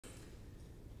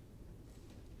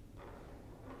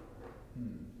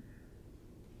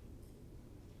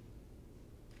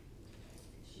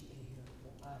She can hear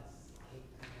us. Kate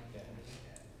can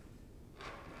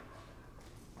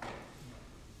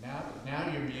Now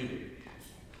you're muted.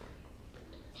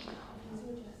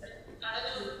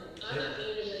 I'm not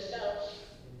muted myself.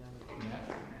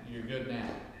 Yeah, you're good now.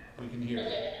 We can hear you.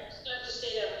 Okay, I'm just going to have to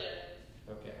stay down here.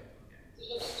 Okay.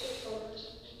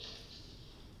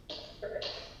 Perfect.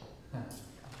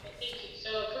 Okay, thank you. So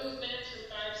approved minutes for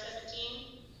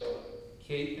 5/17.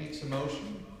 Kate makes a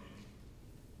motion.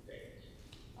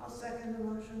 I'll second the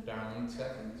motion. Darlene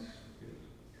seconds. Good.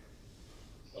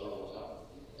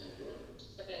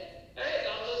 Okay. All right,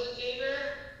 all those in favor?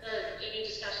 Or any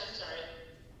discussion? Sorry.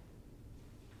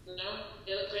 No?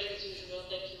 They look great as usual.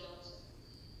 Thank you, Melissa.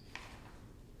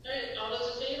 All right, all those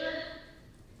in favor?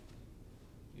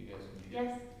 You guys can hear.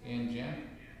 Yes. And Jen?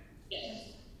 Yes.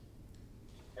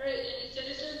 All right, any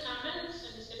citizen comments?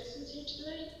 Any citizens here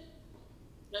tonight?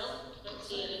 No? Don't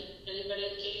see any. Anybody?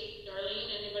 Kate, Darlene,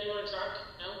 anybody want to talk?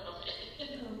 No? Okay.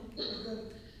 No, we're good.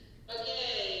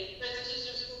 Okay, presentation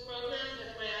of school programs,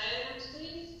 FYI items,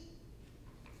 please.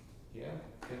 Yeah,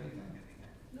 anything?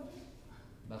 Nope.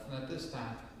 Nothing at this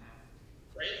time.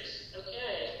 Great,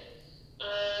 okay.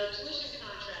 Tuition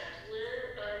contract,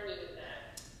 where are we with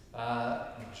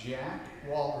that? Jack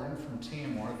Waldron from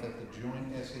Tamworth at the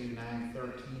joint SAU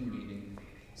 913 meeting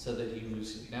said that he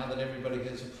was, now that everybody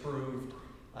has approved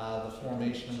the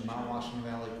formation of the Mount Washington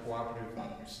Valley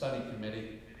Cooperative Study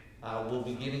Committee, we'll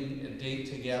be getting a date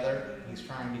together. He's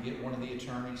trying to get one of the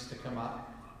attorneys to come up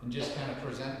and just kind of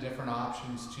present different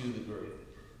options to the group.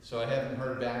 So I haven't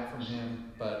heard back from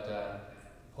him, but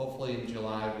hopefully in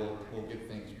July we'll get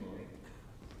things moving.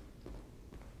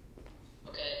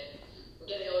 Okay, I'm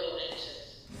getting a little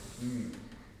anxious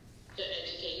to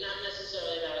educate, not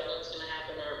necessarily about what's going to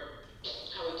happen or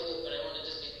how we do it, but I want to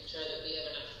just make sure that we have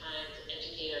enough time to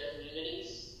educate our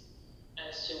communities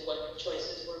as to what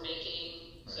choices we're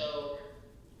making. Right. So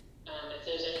if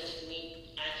there's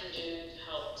anything I can do to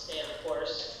help stay on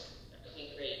course, that would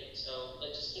be great. So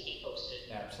let's just keep me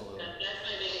posted. Absolutely. That's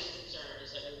my biggest concern,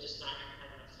 is that we're just not going to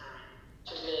have enough time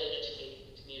to really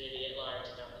educate the community at large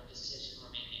about the decision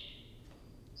we're making.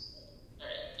 So, all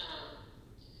right.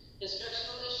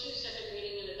 Instructional issues, second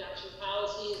reading and adoption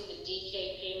policies, the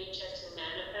DK payment checks and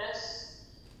manifests.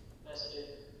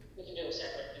 We can do them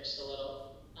separate, just a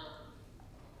little.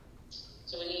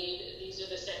 So these are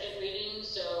the second readings,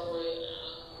 so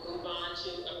we'll move on to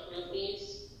approve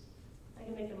these. I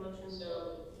can make a motion.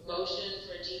 So motion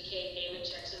for DK payment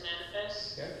checks and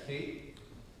manifests. Yeah, Kate,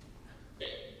 Great.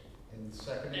 and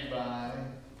seconded by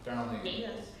Darlene.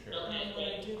 Yes. Sure. Okay, What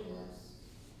I great. did was,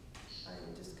 I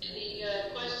disconnected.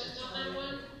 Any questions on that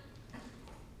one?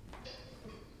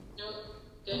 Nope.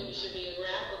 Good, we should be a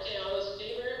wrap. Okay, all those in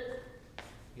favor?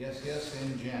 Yes,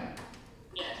 and Jen.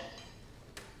 Yes.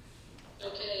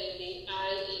 Okay, the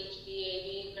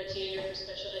IHBAB criteria for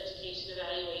special education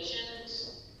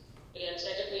evaluations. Again,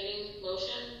 second reading,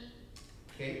 motion.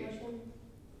 Kate Motion? and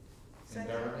Second.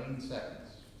 Darlene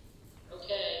seconds.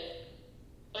 Okay.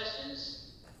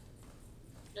 Questions?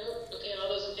 Nope. Okay, all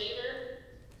those in favor?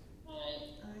 Aye.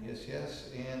 Yes,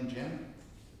 and Jen.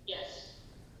 Yes.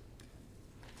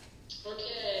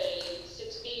 Okay,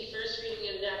 6B, first reading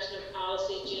and adoption of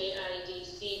policy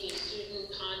JIDC, the student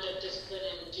conduct, discipline,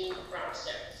 and due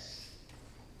process.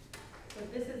 So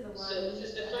this is the one. So this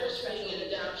is the first reading and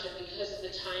adoption because of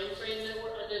the time frame that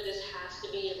we're under. This has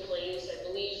to be in place, I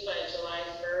believe, by July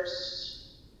 1st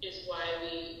is why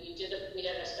we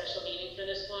had a special meeting for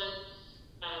this one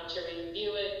to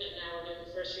review it, and now we're doing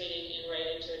the first reading and right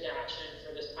into adoption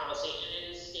for this policy, and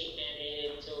it is state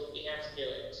mandated, so we have to do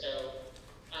it. So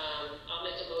I'll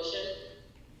make a motion.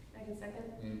 I can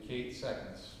second. And Kate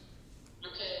seconds.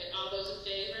 Okay, all those in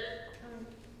favor?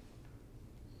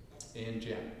 And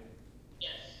Jen.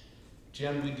 Yes.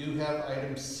 Jen, we do have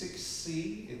item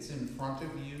 6C. It's in front of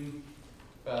you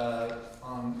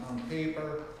on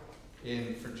paper.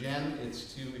 And for Jen,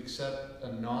 it's to accept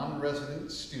a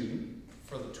non-resident student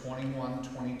for the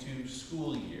 21-22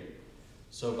 school year.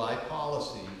 So by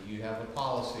policy, you have a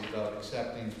policy about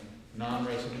accepting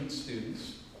non-resident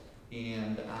students.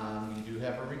 And you do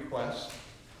have a request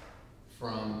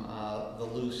from the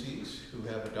Lucys, who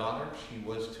have a daughter. She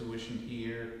was tuitioned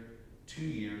here 2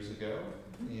 years ago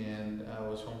and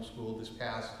was homeschooled this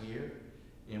past year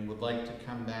and would like to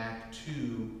come back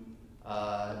to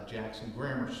Jackson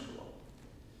Grammar School.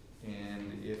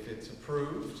 And if it's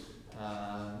approved,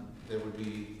 there would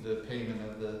be the payment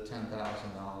of the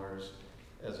 $10,000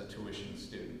 as a tuition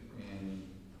student. And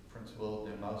Principal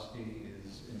Demowski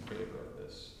is in favor of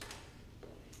this.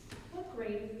 What grade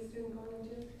grade is the student going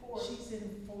into? Fourth. She's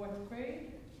in fourth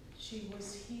grade. She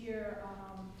was here,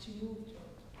 she moved,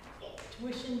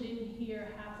 tuitioned in here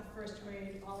half of first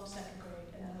grade, all of second grade,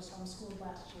 and then was homeschooled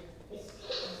last year.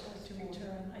 To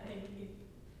return, I think if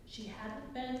she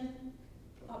hadn't been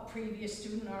a previous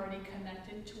student already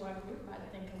connected to our group,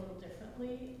 I'd think a little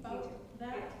differently about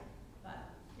that, but,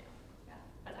 yeah. Yeah,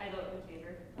 but I vote in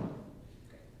favor.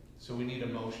 So we need a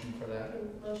motion for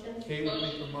that. Motion? Kate will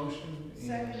make a motion. and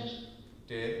Second.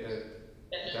 Dave,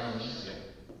 Darlene, yeah.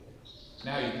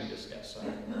 Now you can discuss,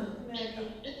 sorry. Maggie.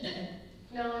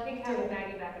 No, I think having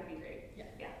Maggie back would be great. Yeah.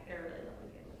 Yeah, they're a really lovely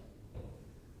family.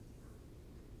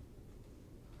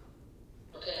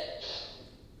 Okay.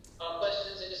 All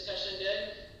questions and discussion good?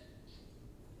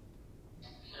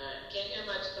 Alright, can't hear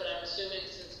much, but I'm assuming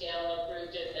since Gail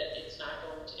approved it, that it's not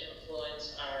going to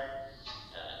influence our,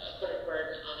 put a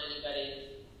burden on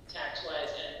anybody tax-wise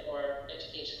and or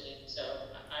educationally. So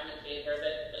I'm in favor of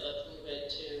it, but let's move it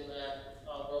to,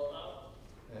 roll call.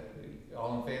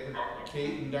 All in favor?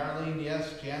 Kate and Darlene,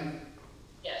 yes. Jen?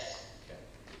 Yes. Okay.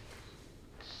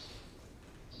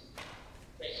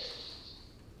 Great.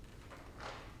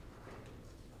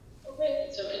 Okay,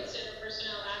 so consider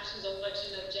personnel actions,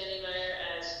 election of Jenny Meyer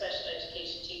as special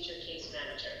education teacher case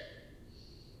manager.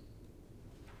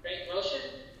 Great, motion?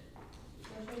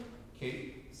 Motion?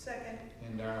 Kate Second.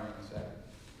 and Darlene, second.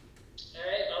 All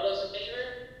right, all those in favor?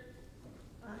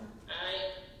 Aye.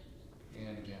 Aye.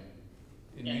 And Jen.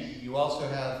 And Yes. you also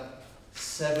have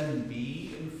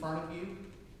 7B in front of you,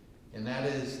 and that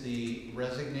is the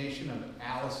resignation of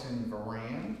Allison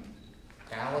Varan.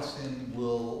 Allison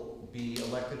will be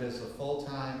elected as a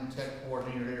full-time tech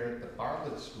coordinator at the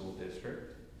Bartlett School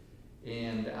District.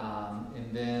 And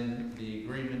then the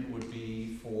agreement would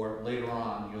be for, later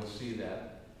on, you'll see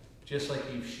that, just like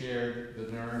you've shared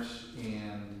the nurse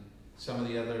and some of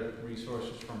the other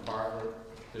resources from Bartlett,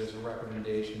 there's a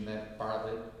recommendation that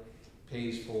Bartlett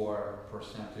pays for a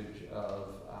percentage of,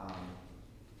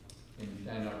 and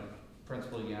I know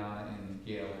Principal Yana and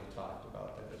Gail have talked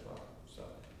about that as well. So,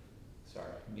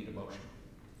 sorry, need a motion.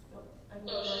 Nope. I vote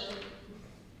motion.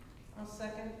 I'll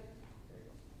second.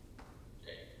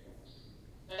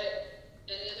 All right,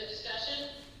 any other discussion?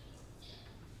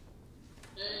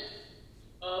 All right,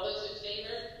 all those in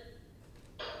favor?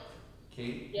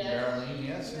 Kate, Yes. Darlene,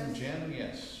 yes, and Yes. Jen,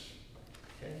 yes.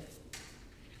 Okay.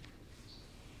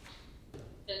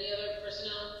 Any other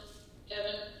personnel?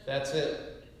 Kevin? That's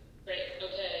it. Great,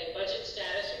 okay, budget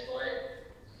status report.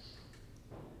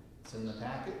 It's in the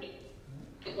packet.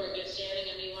 I think we're in good standing.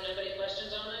 Anyone have any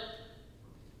questions on it?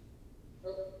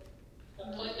 Nope.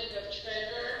 Appointment of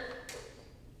treasurer.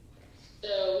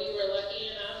 So we were lucky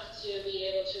enough to be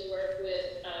able to work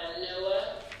with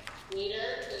Noah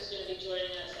Weeder, who's going to be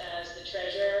joining us as the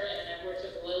treasurer, and I've worked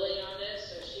with Lily on this,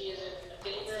 so she is in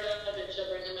favor of it, and she'll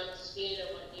bring him up to speed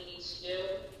on what he needs to do.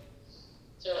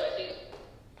 So I think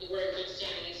we're in good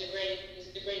standing. He's a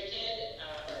great kid,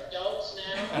 adults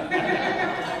now. And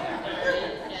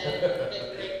it's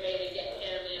a great way to get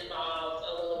him involved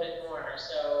a little bit more.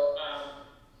 So,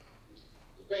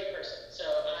 great person. So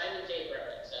I'm in favor of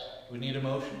it. So. We need a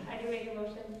motion. I do make a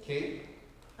motion. Kate,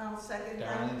 I'll second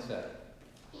that. Darlene, second.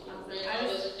 Great. All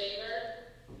those in favor?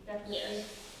 Definitely. Yes.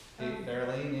 Kate,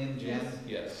 Darlene, and Jen,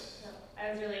 yes. No,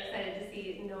 I was really excited to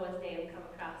see Noah's name come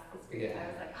across the screen. Yeah. I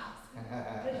was like, oh,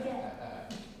 good get.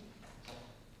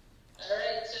 All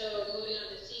right. So moving on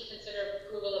to C, consider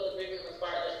approval of agreement with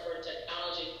Bartlett for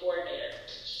technology coordinator,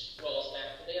 which rolls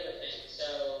back to the other thing. So,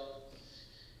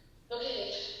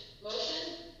 okay,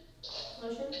 motion.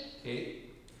 Motion?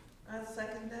 Kate, I'll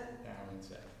second that. Darlene,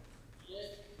 second.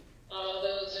 All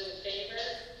those in favor?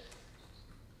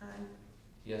 Aye.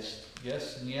 Yes,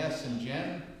 yes, and yes, and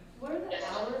Jen? What are the Yes.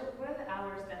 hours? What are the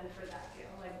hours then for that deal?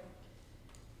 Like,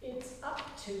 It's up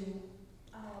to,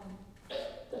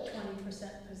 the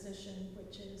 20% position,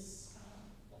 which is,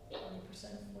 20%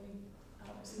 of 40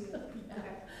 hours. Yeah.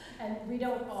 okay. And we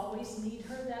don't always need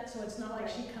her that, so it's not like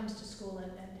she comes to school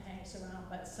and hangs around,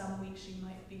 but some weeks she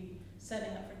might be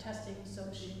setting up for testing, so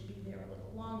she'll be there a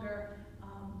little longer.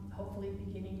 Hopefully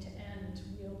beginning to end,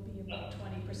 we'll be about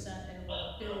 20% and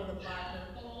we'll bill the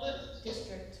Bartlett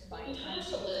district by time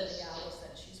sheet for the hours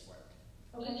that she's worked.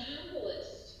 We can have the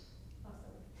list.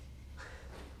 Awesome.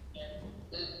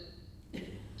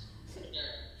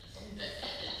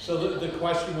 So the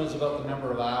question was about the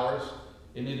number of hours,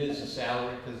 and it is a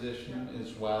salary position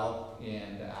as well,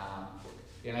 and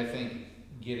I think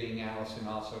getting Allison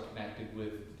also connected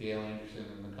with Dale Anderson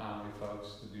and the Conway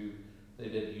folks to do, they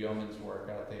did yeoman's work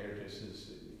out there, just is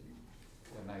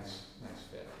a nice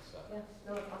fit, so. Yeah,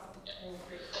 no, it's awesome. I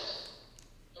agree.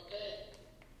 Okay.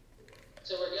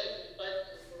 So we're good, but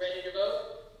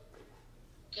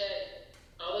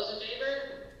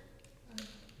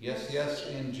yes,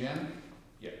 and Jen?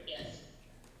 Yes.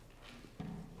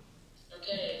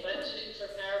 Okay, budgeting for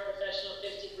paraprofessional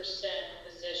 50%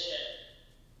 position.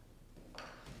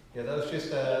 Yeah, that was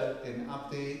just an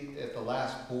update at the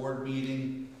last board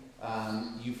meeting.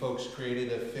 You folks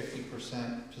created a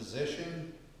 50%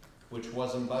 position, which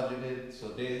wasn't budgeted, so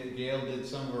Gail did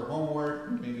some of her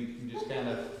homework. Maybe you can just kind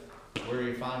of, where are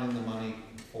you finding the money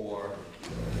for?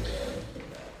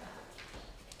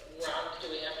 Rob, do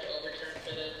we have to overturn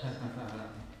for this?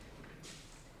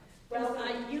 Well,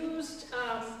 I used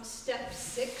step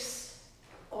 6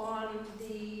 on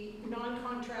the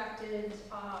non-contracted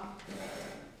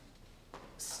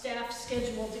staff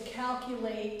schedule to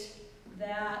calculate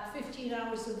that 15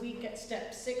 hours a week at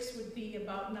step 6 would be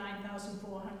about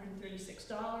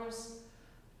 $9,436.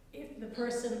 If the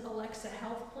person elects a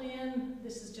health plan,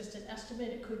 this is just an estimate,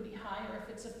 it could be higher if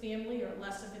it's a family or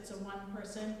less if it's a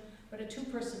one-person, but a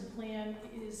two-person plan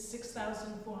is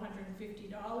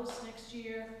 $6,450 next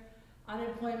year.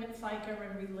 Unemployment, FICA,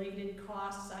 and related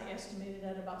costs, I estimated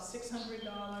at about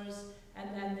 $600,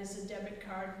 and then there's a debit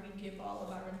card we give all of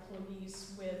our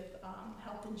employees with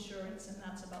health insurance, and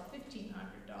that's about $1,500.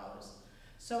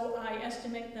 So I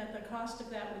estimate that the cost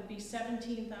of that would be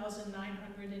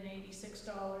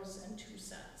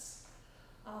 $17,986.02.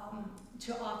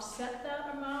 To offset that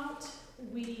amount,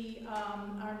 we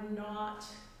are not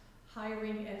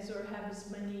hiring or have as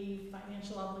many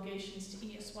financial obligations to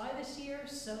ESY this year,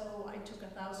 so I took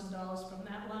 $1,000 from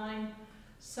that line.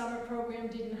 Summer program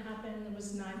didn't happen, there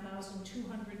was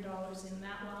 $9,200 in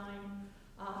that line.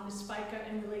 There's FICA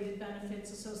and related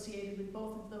benefits associated with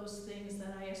both of those things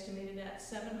that I estimated at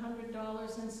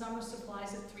 $700, and summer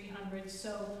supplies at $300.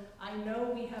 So I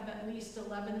know we have at least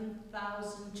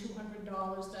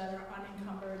 $11,200 that are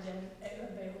unencumbered and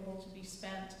available to be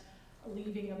spent,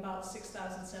 leaving about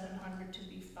 $6,700 to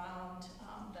be found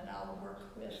that I'll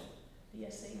work with the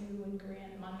SAU and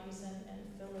grant monies and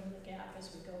fill in the gap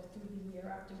as we go through the year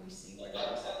after we see where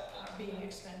those are being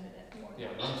expended at more.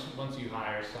 Yeah, once you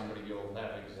hire somebody, you'll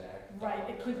have exact. Right,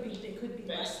 it could be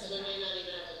less So than we may not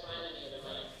even have to find any of the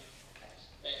money. Right.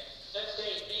 That's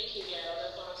great, thank you, Gail,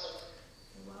 that's awesome.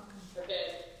 You're welcome.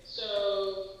 Okay, so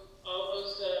all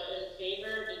those in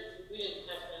favor, we didn't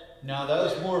have to. No, that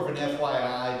was more of an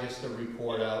FYI, just a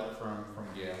report out from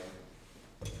Gail.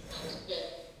 Okay,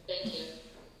 thank you.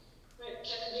 Right,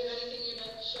 Kevin, do you have anything you'd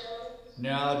like to share?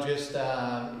 No, just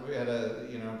we had a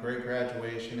great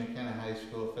graduation at Kennet High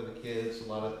School for the kids. A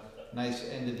lot of nice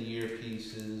end of the year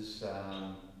pieces.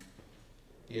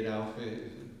 It's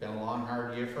been a long,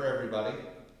 hard year for everybody.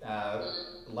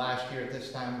 Last year at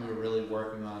this time, we were really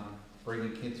working on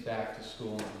bringing kids back to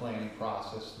school and the planning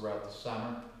process throughout the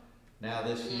summer. Now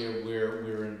this year,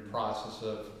 we're in the process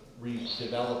of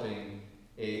redeveloping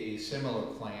a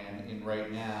similar plan, and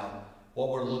right now, what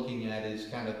we're looking at is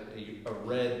kind of a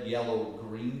red, yellow,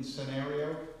 green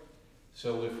scenario.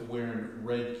 So if we're in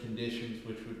red conditions,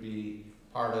 which would be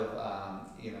part of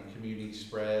community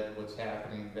spread, what's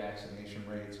happening, vaccination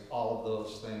rates, all of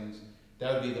those things,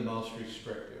 that would be the most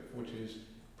restrictive, which is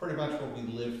pretty much what we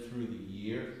live through the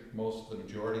year, most of the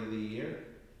majority of the year.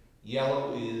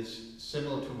 Yellow is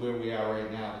similar to where we are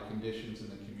right now, the conditions in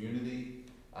the community.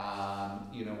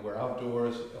 We're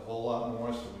outdoors a whole lot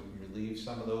more, so we can relieve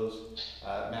some of those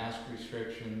mask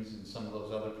restrictions and some of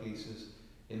those other pieces.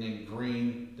 And then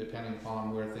green, depending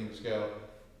upon where things go,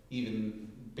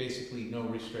 even basically no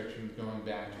restrictions going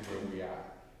back to where we are.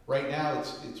 Right now,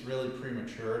 it's really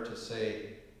premature to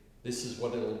say this is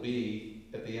what it'll be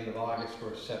at the end of August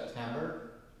or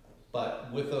September.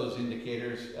 But with those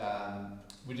indicators,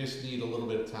 we just need a little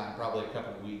bit of time, probably a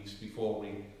couple of weeks before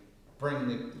we bring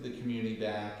the community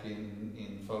back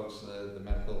in folks, the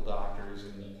medical doctors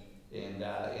and in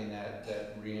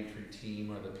that reentry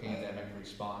team or the pandemic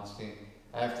response team.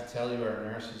 I have to tell you, our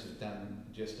nurses have done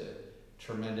just a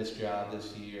tremendous job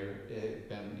this year. It's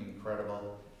been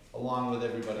incredible, along with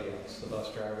everybody else, the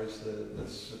bus drivers, the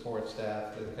support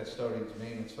staff, the custodians,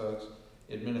 maintenance folks,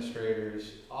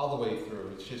 administrators, all the way through.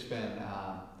 It's just been,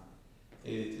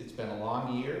 it's been a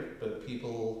long year, but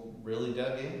people really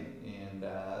dug in, and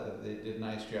they did a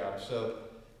nice job. So,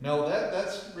 no,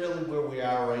 that's really where we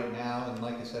are right now, and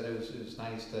like I said, it was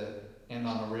nice to end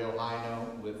on a real high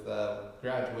note with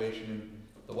graduation.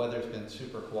 The weather's been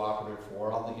super cooperative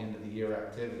for all the end of the year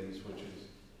activities, which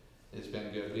has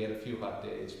been good. We had a few hot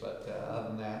days, but other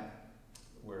than that,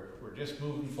 we're just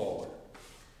moving forward.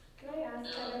 Can I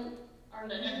ask, Kevin,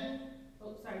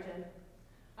 sorry, Jen.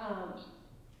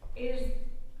 Is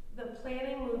the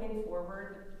planning moving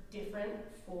forward different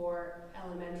for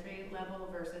elementary level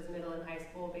versus middle and high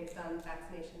school based on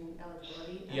vaccination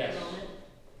eligibility at Yes. the moment?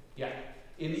 Yeah,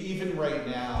 And even right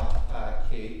now,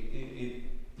 Kate,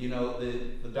 you know,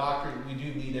 the doctor, we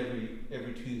do meet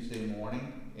every Tuesday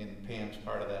morning, and Pam's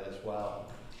part of that as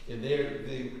well. And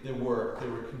there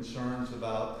were concerns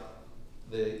about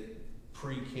the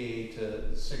pre-K to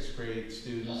 6th grade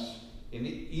students, and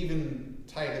even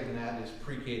tighter than that is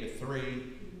pre-K to 3,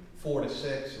 4 to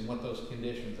 6, and what those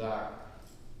conditions are.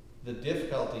 The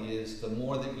difficulty is the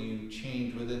more that you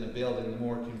change within a building, the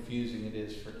more confusing it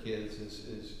is for kids,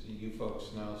 as you folks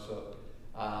know. So,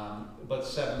 but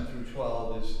 7 through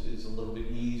 12 is a little bit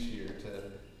easier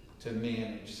to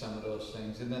manage some of those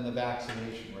things. And then the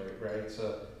vaccination rate, right?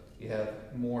 So you have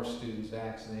more students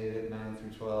vaccinated at 9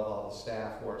 through 12, all the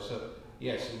staff work. So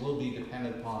yes, it will be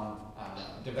dependent upon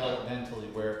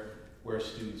developmentally where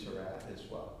students are at as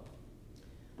well.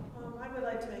 I would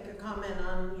like to make a comment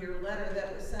on your letter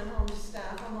that was sent home to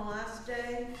staff on the last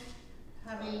day.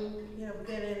 Having, you know,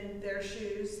 been in their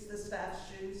shoes, the staff's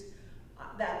shoes,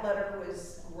 that letter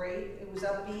was great. It was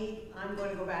upbeat. I'm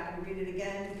going to go back and read it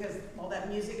again because all that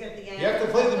music at the end. You have to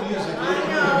play the music. I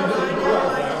know.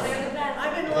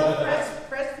 I've been a little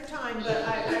pressed for time, but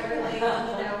I really,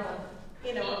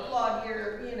 you know, applaud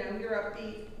your, you know, your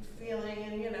upbeat feeling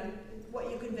and, you know,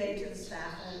 what you convey to the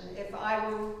staff. And if I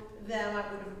were them, I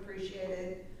would have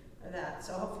appreciated that.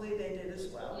 So hopefully they did as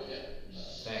well.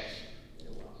 Thanks.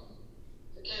 You're welcome.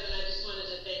 Kevin, I just wanted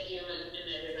to thank you and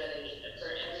everybody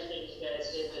for everything you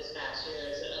guys did this past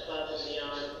year, as above and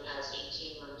beyond the past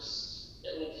 18 months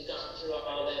that we've gone through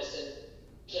all this. And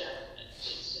yeah,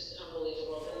 it's just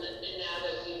unbelievable. And now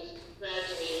that we've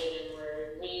graduated and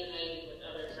we're reuniting with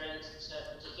other friends and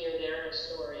stuff, and to hear their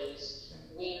stories,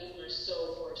 we are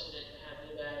so fortunate to have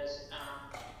you guys,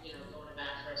 you know, going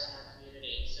back for us in our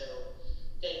community. So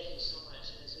thank you so much.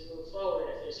 And as we move forward,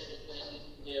 if there's anything we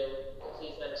can do,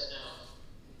 please let us know.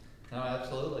 No,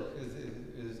 absolutely.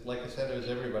 It was, like I said, it was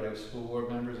everybody. It was school board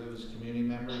members, it was community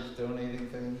members donating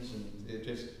things, and it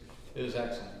was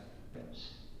excellent. Yeah.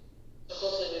 So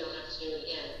hopefully we don't have to do it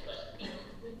again, but, you know,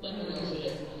 let me know if we do.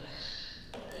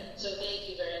 Alright, so thank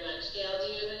you very much. Gail, do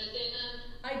you have anything?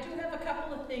 I do have a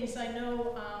couple of things. I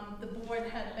know the board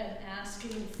had been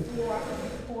asking for a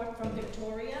report from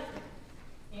Victoria,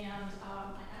 and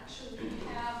I actually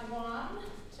have one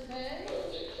today.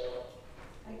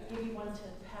 I can give you one to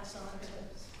pass on to,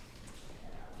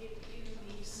 and I'll give you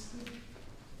these.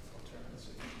 I'll turn this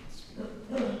against.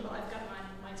 Oh, I've got mine.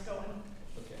 Mine's going.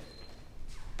 Okay.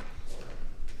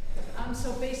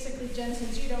 So basically, Jen,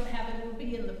 since you don't have it, it'll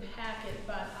be in the packet,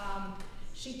 but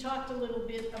she talked a little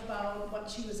bit about what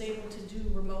she was able to do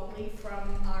remotely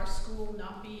from our school,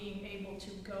 not being able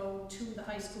to go to the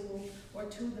high school or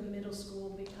to the middle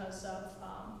school because of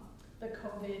the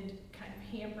COVID kind of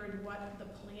hampered what the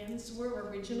plans were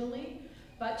originally.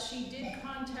 But she did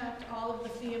contact all of the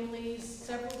families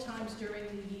several times during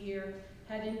the year,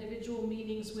 had individual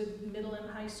meetings with middle and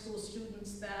high school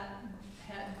students that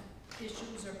had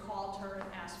issues or called her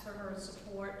and asked for her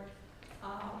support.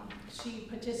 She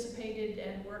participated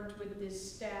and worked with the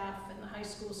staff and the high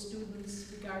school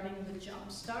students regarding the Jump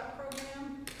Start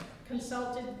program,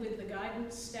 consulted with the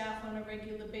guidance staff on a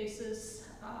regular basis,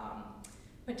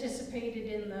 participated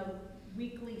in the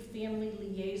weekly family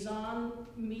liaison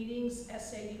meetings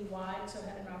SAU-wide, so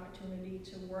had an opportunity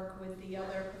to work with the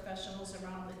other professionals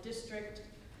around the district,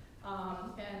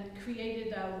 and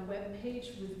created a web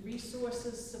page with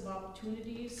resources of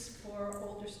opportunities for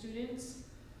older students.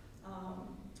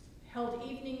 Held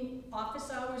evening office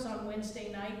hours on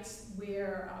Wednesday nights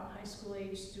where high school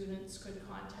age students could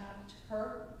contact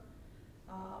her,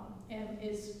 and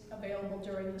is available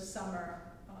during the summer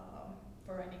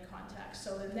for any contacts.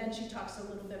 So, and then she talks a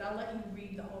little bit, I'll let you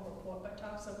read the whole report, but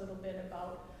talks a little bit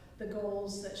about the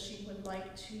goals that she would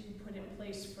like to put in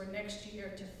place for next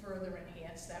year to further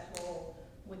enhance that role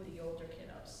with the older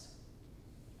kiddos.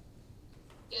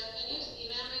 Yeah, can you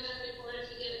email me that report if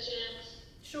you get a chance?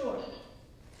 Sure.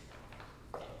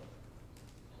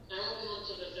 I won't be on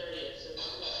until the 30th, so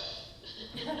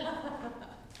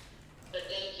but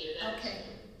thank you. That's Okay.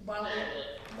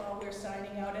 While we're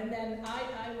signing out, and then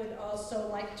I would also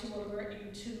like to alert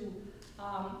you to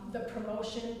the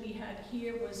promotion we had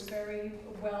here was very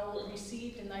well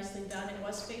received and nicely done. It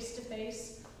was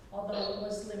face-to-face, although it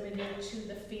was limited to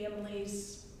the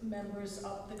families, members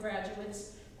of the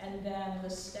graduates, and then the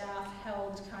staff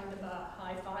held kind of a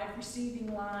high-five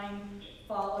receiving line,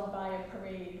 followed by a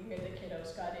parade where the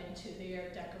kiddos got into their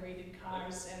decorated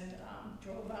cars and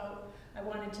drove out. I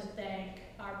wanted to thank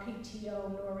our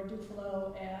PTO, Nora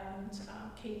Duflo, and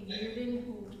Katie Reardon,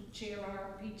 who chair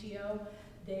our PTO.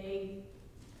 They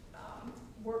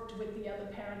worked with the other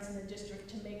parents in the district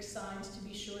to make signs to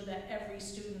be sure that every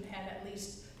student had at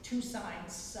least 2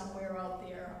 signs somewhere out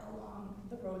there along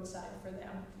the roadside for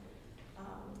them.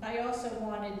 I also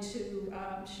wanted to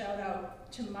shout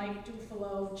out to Mike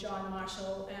Dufalo, John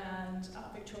Marshall, and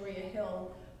Victoria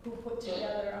Hill, who put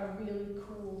together a really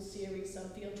cool series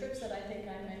of field trips that I think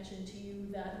I mentioned to you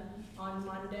that on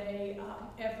Monday,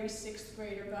 every 6th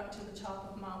grader got to the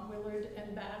top of Mount Willard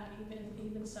and back,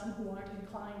 even some who aren't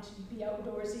inclined to be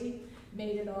outdoorsy,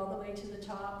 made it all the way to the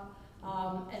top.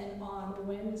 And on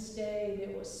Wednesday,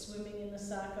 there was swimming in the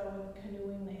Saco and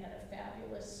canoeing. They had a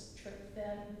fabulous trip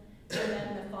then. And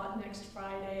then the next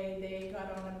Friday, they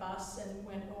got on a bus and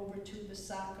went over to the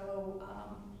Saco,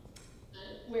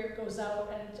 where it goes out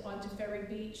and onto Ferry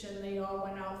Beach, and they all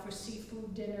went out for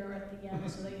seafood dinner at the end.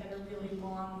 So they had a really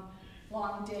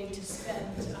long day to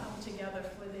spend together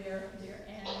for their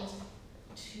end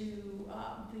to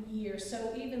the year.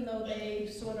 So even though they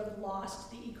sort of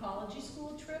lost the ecology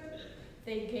school trip,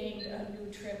 they gained a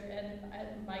new trip,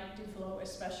 and Mike Duflo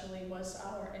especially was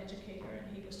our educator,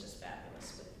 and he was just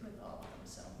fabulous with all of them.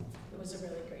 So it was a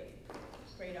really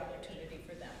great opportunity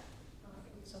for them.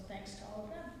 So thanks to all of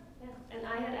them. Yeah, and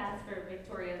I had asked for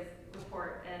Victoria's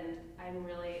report, and I'm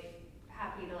really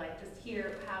happy to just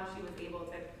hear how she was able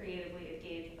to creatively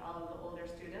engage with all of the older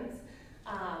students.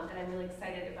 And I'm really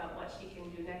excited about what she can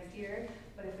do next year.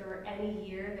 But if there were any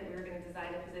year that we were going to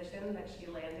design a position that she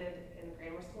landed in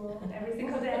grammar school every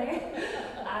single day,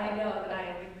 I know that I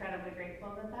am incredibly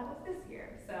grateful that that was this year.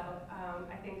 So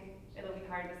I think it'll be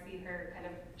hard to see her kind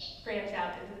of branch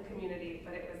out into the community,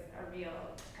 but it was a real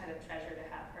kind of treasure to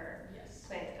have her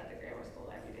planted at the grammar school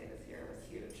every day this year. It was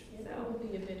huge. It So will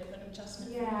be a bit of an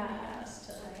adjustment yeah, for many of us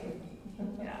to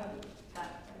yeah, but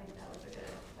I think that was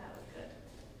good.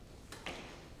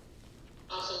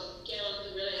 Awesome. Gail,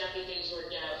 I'm really happy things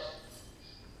worked out.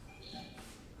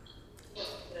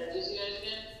 Did I lose you guys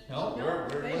again? No,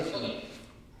 we're listening. Okay.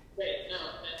 Great.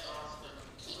 No, that's awesome.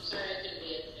 I'm sorry I couldn't be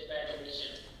at the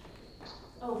graduation.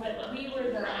 Oh, but we were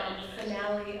the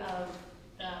finale of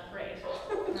parade.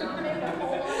 made a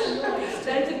whole lot of noise.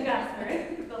 Dungeon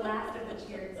Guthrie, the last of the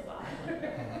cheering squad.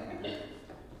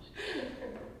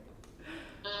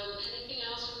 Anything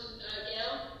else from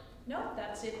Gail? No,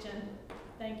 that's it, Jen.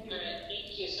 Thank you. All right,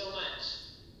 thank you so much.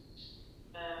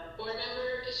 Board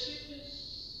member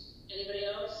issues? Anybody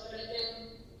else have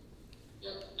anything? No.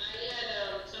 I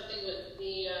had something with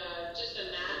the just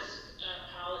a mask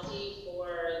policy for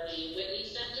the Whitney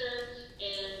Center,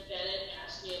 and Bennett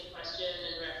asked me a question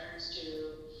in reference to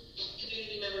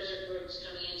community members or groups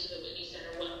coming into the Whitney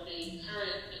Center, what the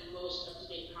current and most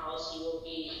up-to-date policy will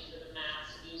be for the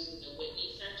mask using the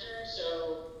Whitney Center. So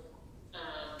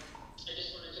I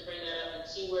just wanted to bring that up and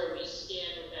see where we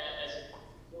stand with that as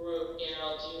a group.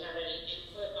 Gail, do you have any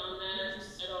input on that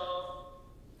at all?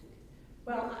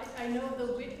 Well, I know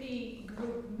the Whitney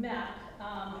group met,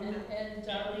 and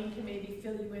Darlene can maybe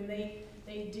fill you in.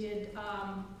 They did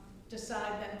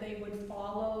decide that they would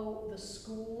follow the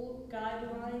school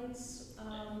guidelines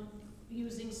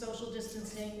using social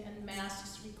distancing and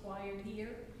masks required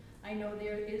here. I know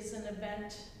there is an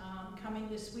event coming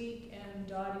this week, and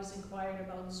Dottie's inquired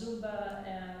about Zumba,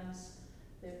 and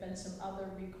there have been some other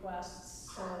requests.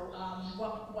 So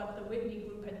what the Whitney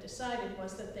group had decided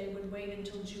was that they would wait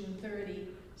until June 30,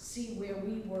 see where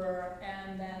we were,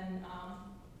 and then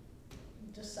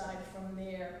decide from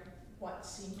there what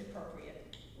seemed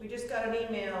appropriate. We just got an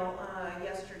email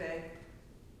yesterday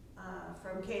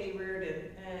from Katie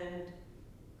Reardon, and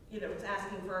it's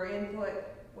asking for our input.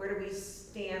 Where do we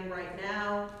stand right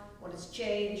now? What has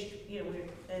changed?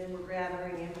 We're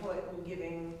gathering input and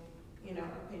giving,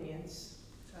 opinions.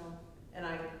 So, and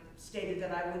I stated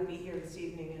that I would be here this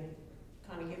evening and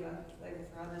kind of give a flavor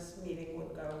for how this meeting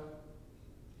would go.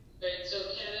 Great. So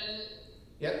Kevin,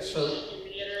 Yeah. So can you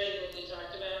reiterate what we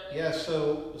talked about? yeah.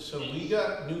 So we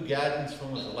got new guidance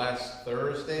from was it last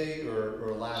Thursday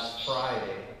or last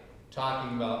Friday,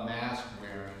 talking about mask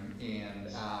wearing and.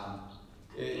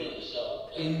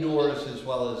 Indoors as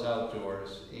well as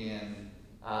outdoors, and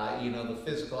the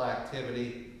physical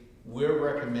activity. We're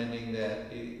recommending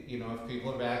that if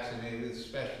people are vaccinated,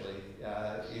 especially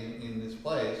in this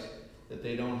place, that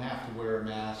they don't have to wear a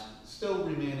mask. Still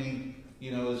remaining,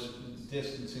 as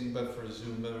distancing, but for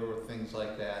Zumba or things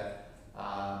like that.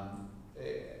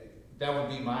 That would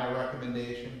be my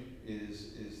recommendation.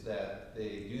 Is that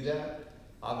they do that.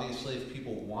 Obviously, if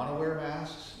people want to wear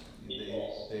masks,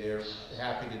 they're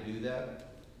happy to do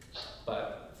that,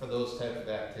 but for those type of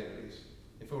activities,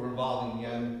 if it were involving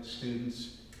young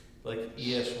students, like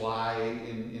ESY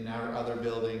in our other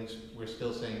buildings, we're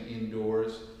still saying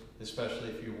indoors, especially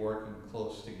if you're working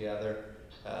close together.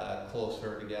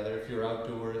 closer together. If you're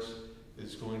outdoors,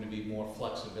 there's going to be more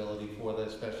flexibility for that,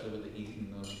 especially with the heat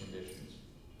and those conditions.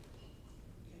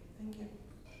 Okay,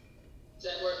 thank you. Does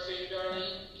that work for you,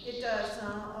 Darlene? It does,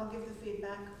 I'll give the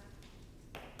feedback.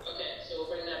 Okay, so we'll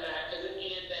bring that back, because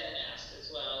Ann Bennett asked as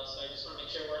well, so I just want to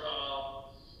make sure we're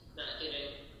all not giving,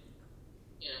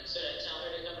 should I tell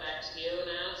her to come back to you and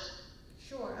ask?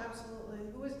 Sure, absolutely.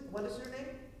 What is her name?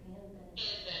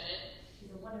 Ann Bennett,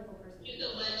 She's a wonderful person. she's a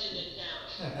legend in town.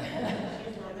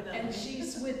 And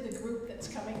she's with the group that's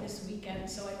coming this weekend,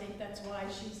 so I think that's why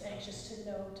she's anxious to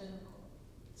know to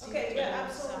see. Okay, what yeah,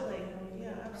 goes on. absolutely,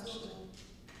 yeah, absolutely.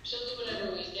 She'll do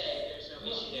whatever we say, there's no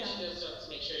issue there, Yeah. she just wants to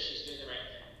make sure she's doing the right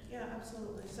thing. Yeah,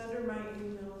 absolutely. Send her my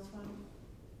email, it's fine.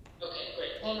 Okay,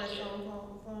 great, Or my thank you.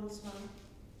 phone's fine.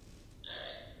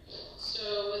 Alright,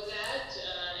 so with that,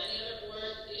 any other board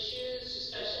issues,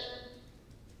 discussion?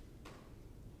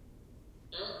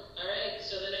 No? Alright,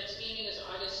 so the next meeting is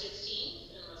August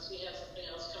 16th, unless we have something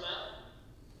else come up.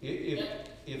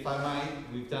 If I might,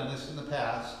 we've done this in the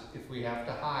past, if we have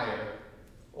to hire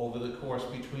over the course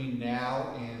between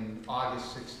now and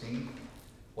August 16th,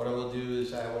 what I will do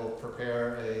is I will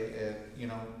prepare a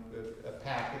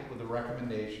packet with a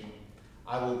recommendation.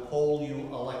 I will poll you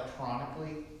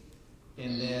electronically,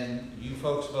 and then you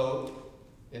folks vote,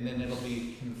 and then it'll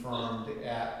be confirmed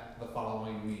at the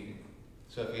following meeting.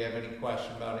 So if you have any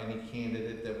question about any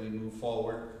candidate that we move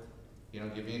forward,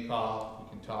 give me a call,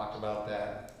 we can talk about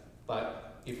that.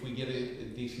 But if we get a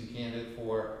decent candidate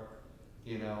for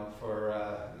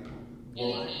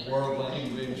world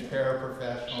language,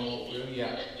 paraprofessional,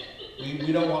 yeah,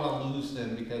 we don't want to lose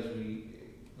them because the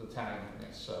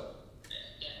timeliness, so.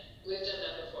 Yeah, we've done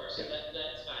that before, so Yeah.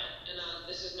 that's fine. And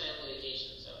this is my only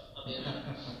vacation, so I'll be around.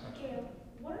 Caleb,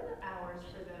 what are the hours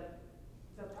for the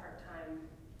part-time,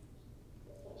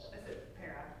 is it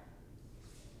para?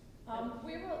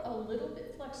 We're a little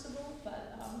bit flexible, but,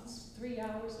 it's 3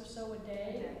 hours or so a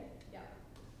day. Yeah.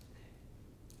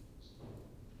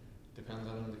 Depends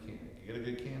on who the candidate. You get a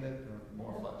good candidate, they're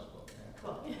more flexible. Yeah.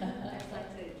 Cool. I'd like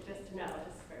to know,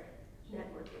 just for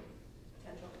networking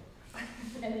potential.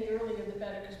 And the earlier the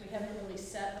better, because we haven't really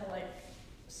set a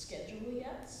schedule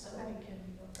yet, so we can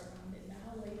work around it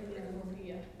now. Later there will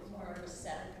be more of a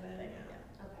set thing.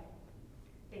 Yeah. Okay,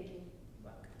 thank you.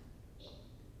 Welcome.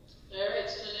 Alright,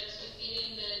 so the next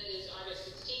meeting then is August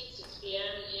 16th, 6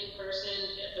 p.m. in person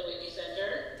at the Whitney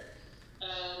Center.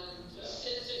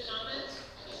 Citizen comments,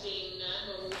 seeing none,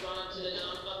 we'll move on to the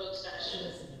non-public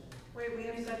session. Wait, we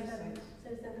have citizens.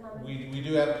 Citizen comments? We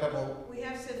do have a couple We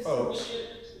have citizens. folks.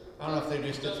 I don't know if they're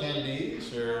just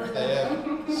attendees or if they have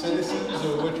citizens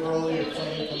or which role you're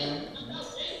playing tonight.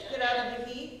 Get out of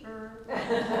the heat, or?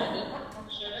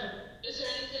 Sure. Is there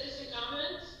any citizen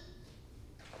comments?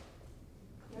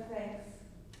 No thanks.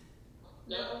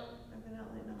 No?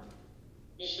 Evidently not.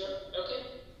 You sure? Okay.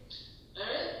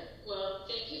 Alright, well,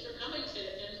 thank you for coming,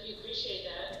 citizens, we appreciate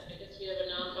that. I guess we have a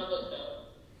non-public though.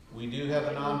 We do have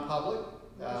a non-public.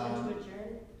 Motion to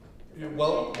adjourn?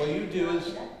 Well, what you do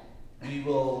is we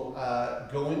will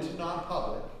go into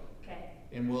non-public Okay.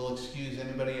 and we'll excuse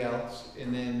anybody else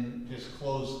and then just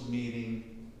close the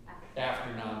meeting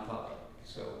after non-public.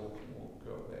 So we'll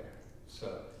go there.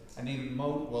 So I need a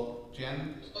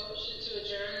Jen? Motion to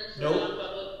adjourn for Nope.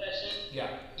 non-public session. Yeah,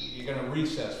 you're gonna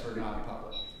recess for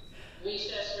non-public.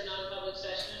 Recess for non-public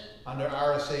session. Under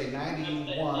RSA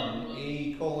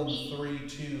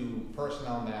 91A:32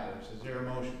 personnel matters. Is there a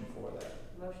motion for that?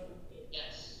 Motion.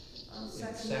 Yes. I'll And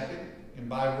second. second, and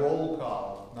by roll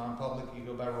call, non-public, you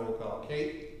go by roll call.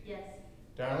 Kate, Yes.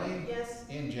 Darlene, Yes.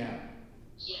 and Jen.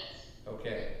 Yes.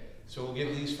 Okay, so we'll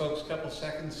give these folks a couple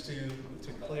seconds to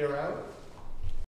clear out.